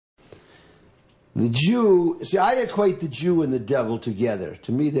The Jew, see, I equate the Jew and the devil together.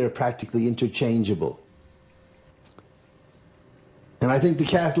 To me, they're practically interchangeable. And I think the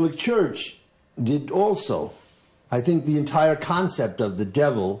Catholic Church did also. I think the entire concept of the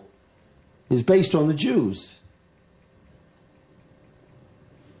devil is based on the Jews.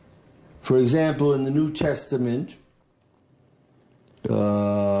 For example, in the New Testament,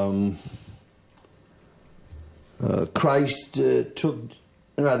 the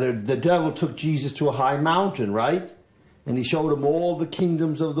devil took Jesus to a high mountain, right? And he showed him all the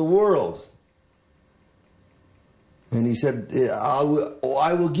kingdoms of the world. And he said, I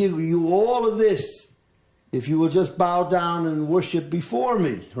will give you all of this if you will just bow down and worship before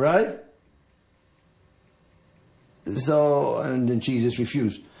me, right? So, and then Jesus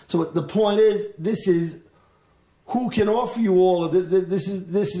refused. So the point is, this is, who can offer you all of this?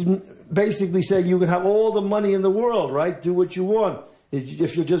 This is basically saying you can have all the money in the world, right? Do what you want.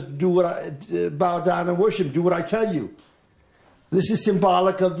 If you just do bow down and worship, do what I tell you. This is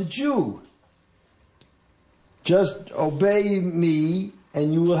symbolic of the Jew. Just obey me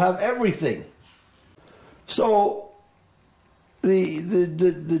and you will have everything. So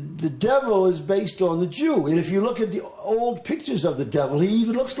the devil is based on the Jew. And if you look at the old pictures of the devil, he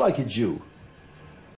even looks like a Jew.